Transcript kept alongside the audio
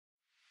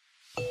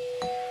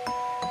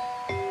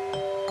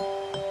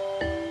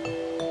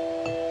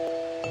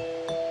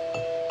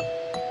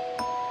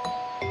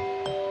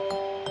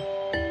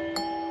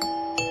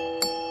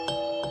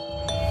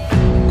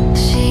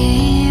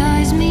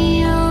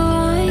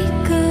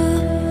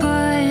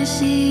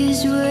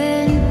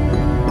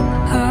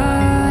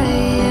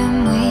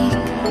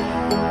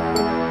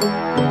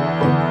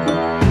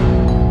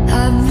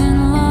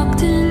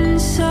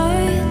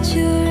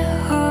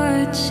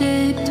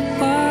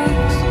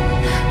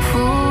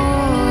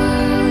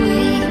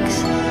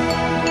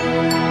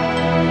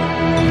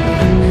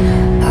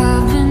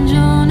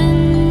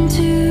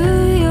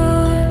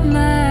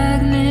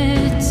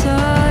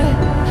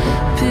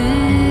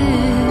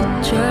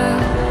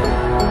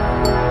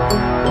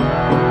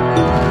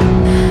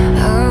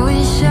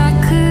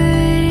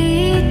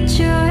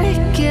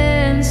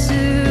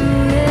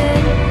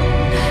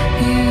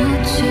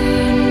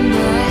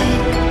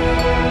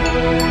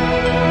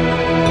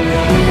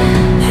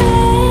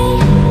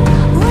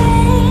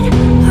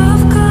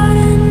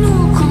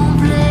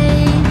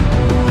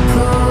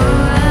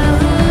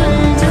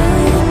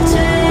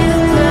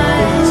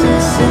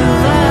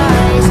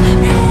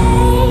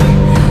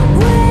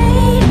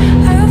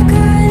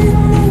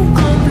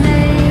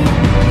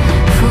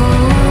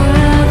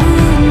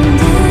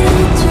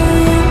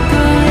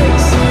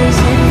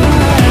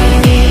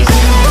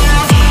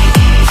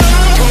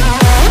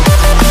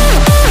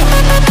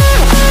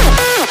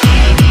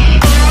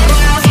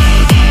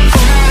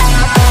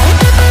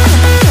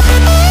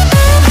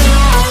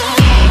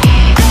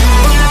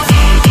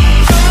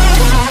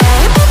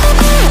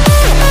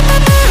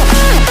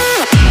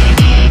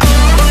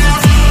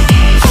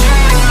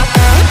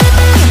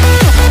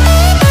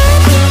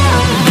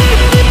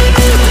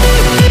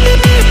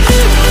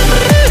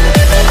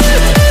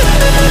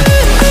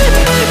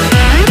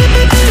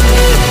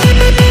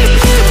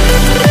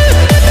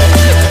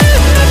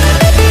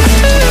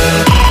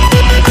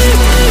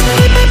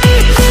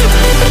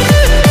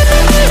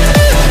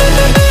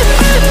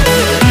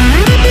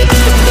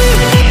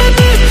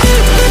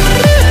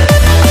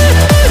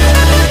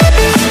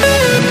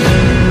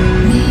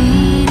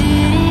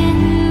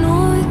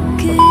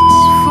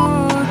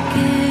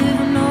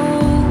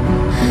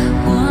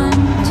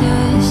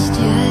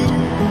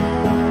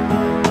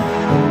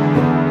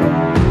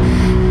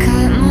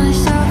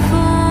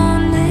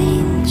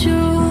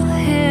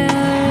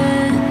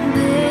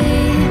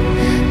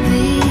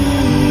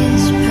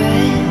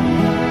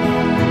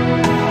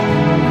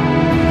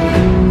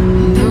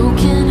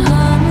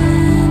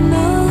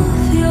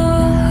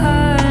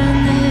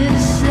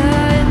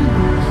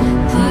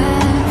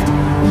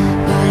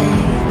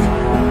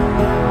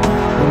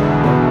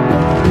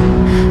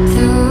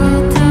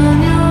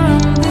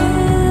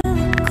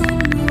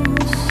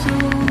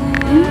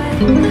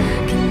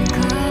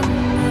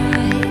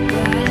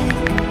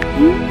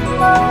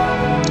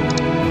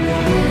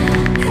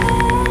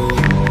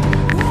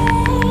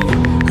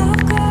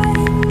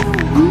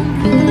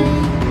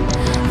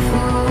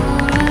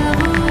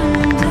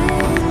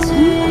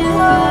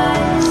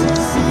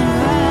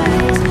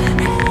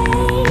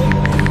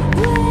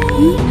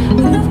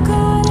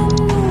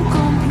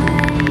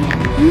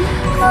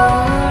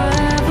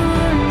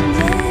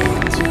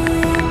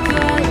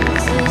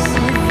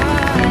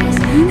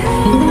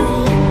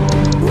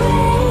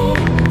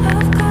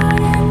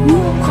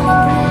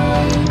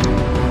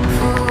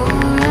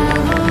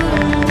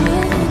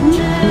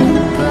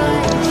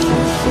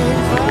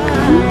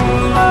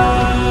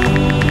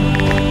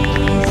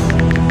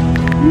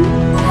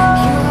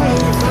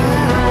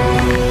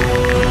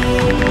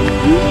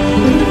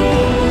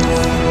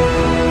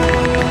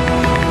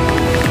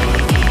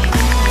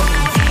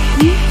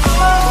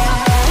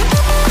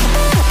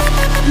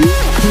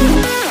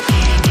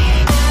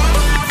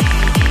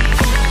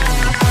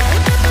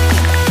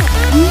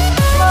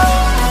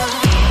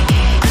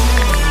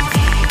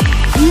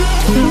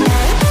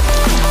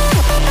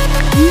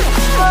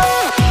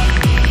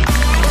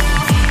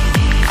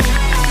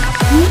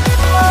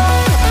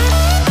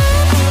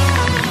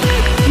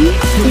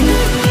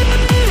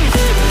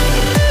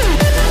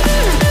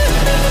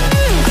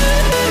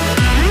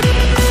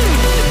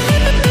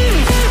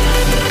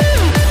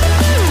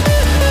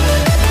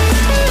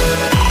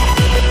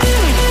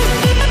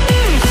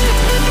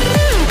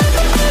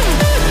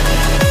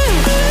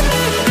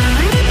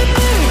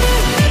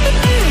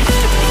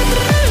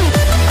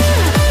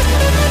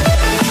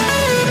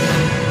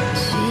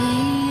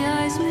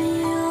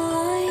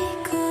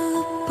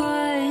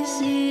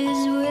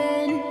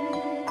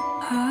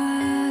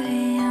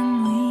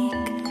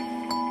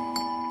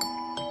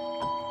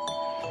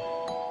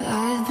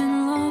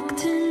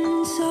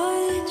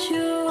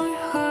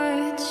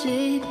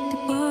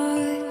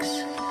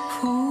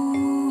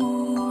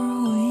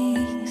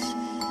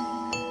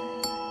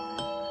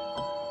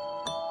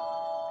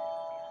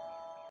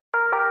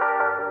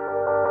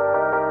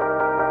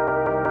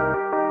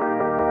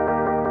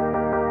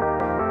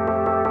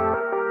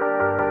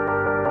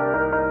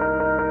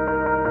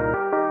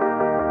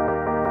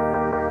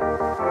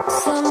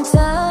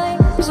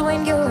Sometimes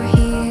when you're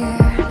here,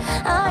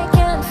 I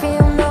can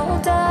feel no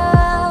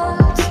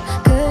doubt,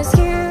 'cause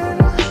you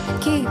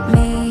keep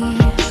me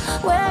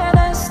where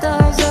the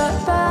stars are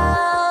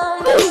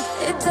bound.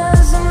 It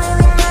doesn't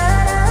really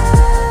matter,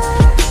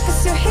 'cause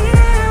you're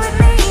here with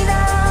me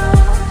now.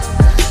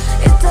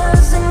 It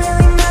doesn't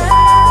really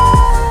matter.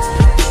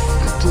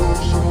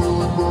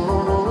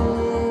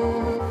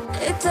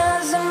 It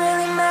doesn't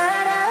really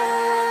matter,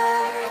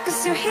 'cause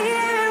you're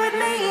here with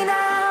me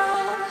now.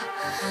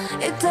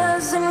 It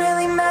doesn't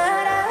really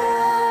matter,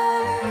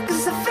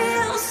 'cause I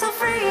feel so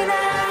free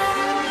now.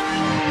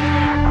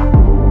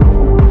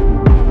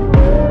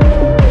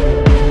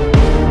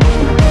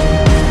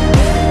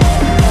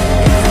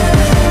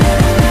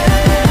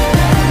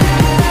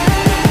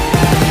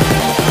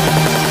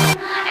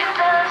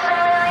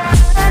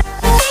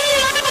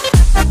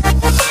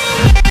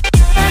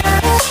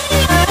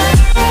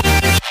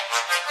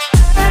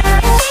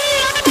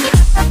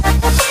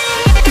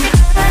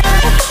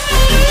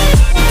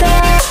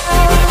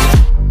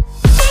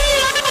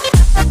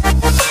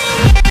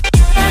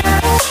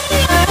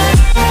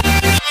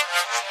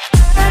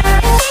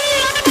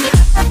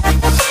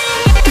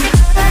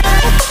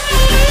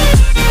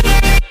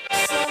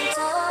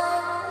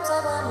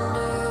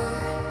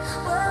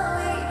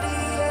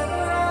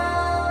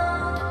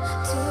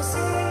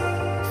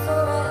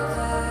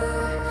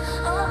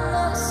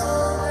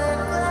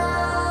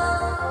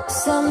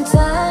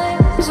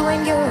 Sometimes when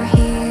you're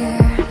here,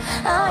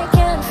 I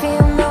can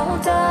feel no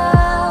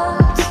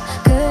doubt,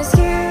 'cause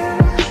you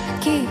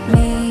keep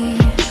me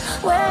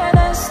where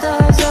the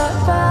stars are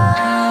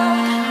bound.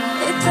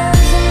 It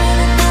doesn't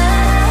really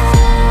matter,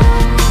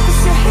 'cause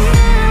you're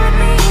here with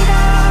me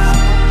now.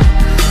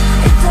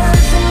 It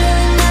doesn't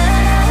really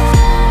matter.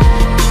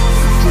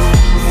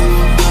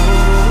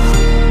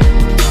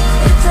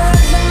 It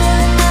doesn't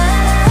really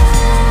matter,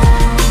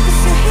 'cause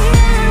you're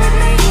here with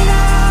me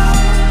now.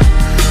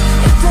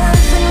 It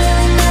doesn't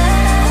really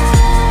matter,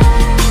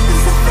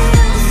 'cause I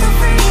feel so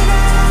free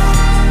now.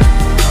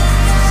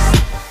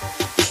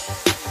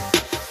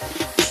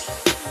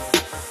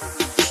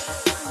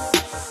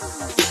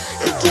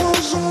 It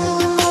doesn't really